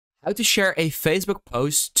How to share a Facebook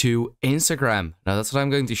post to Instagram. Now that's what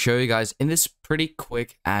I'm going to show you guys in this pretty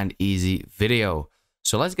quick and easy video.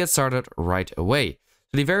 So let's get started right away.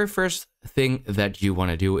 So the very first thing that you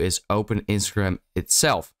want to do is open Instagram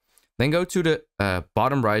itself. Then go to the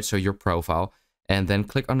bottom right, so your profile, and then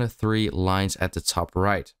click on the three lines at the top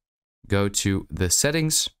right. Go to the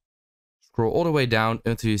settings, scroll all the way down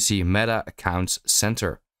until you see Meta Accounts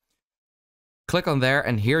Center. Click on there,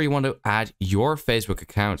 and here you want to add your Facebook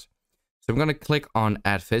account. So I'm going to click on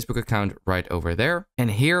Add Facebook Account right over there.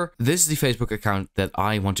 And here, this is the Facebook account that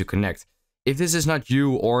I want to connect. If this is not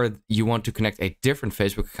you, or you want to connect a different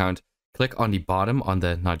Facebook account, click on the bottom on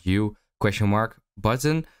the Not You ?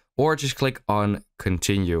 Button, or just click on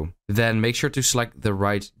Continue. Then make sure to select the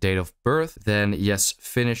right date of birth. Then yes,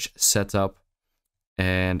 Finish Setup.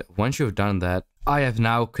 And once you've done that, I have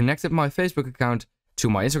now connected my Facebook account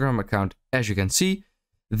to my Instagram account, as you can see.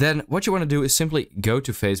 Then what you want to do is simply go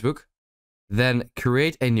to Facebook, then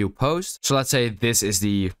create a new post. So let's say this is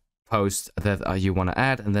the post that you want to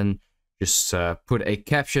add, and then just put a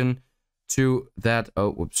caption to that.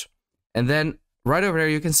 Oh, whoops. And then right over there,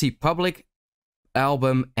 you can see public,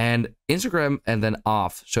 album, and Instagram, and then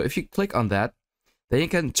off. So if you click on that, then you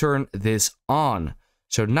can turn this on.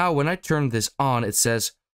 So now when I turn this on, it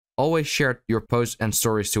says always share your posts and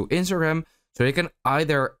stories to Instagram. So you can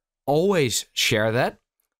either always share that,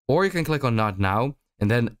 or you can click on Not Now,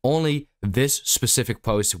 and then only this specific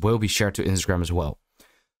post will be shared to Instagram as well.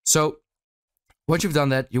 So once you've done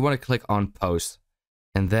that, you want to click on Post.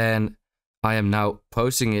 And then I am now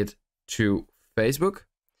posting it to Facebook.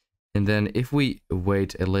 And then if we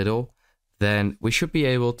wait a little, then we should be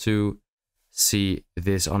able to see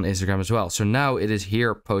this on Instagram as well. So now it is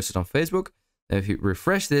here posted on Facebook. And if you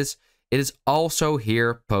refresh this, it is also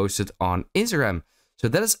here posted on Instagram. So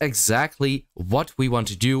that is exactly what we want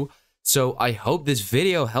to do. So I hope this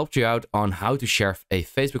video helped you out on how to share a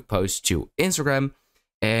Facebook post to Instagram.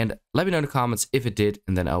 And let me know in the comments if it did.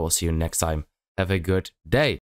 And then I will see you next time. Have a good day.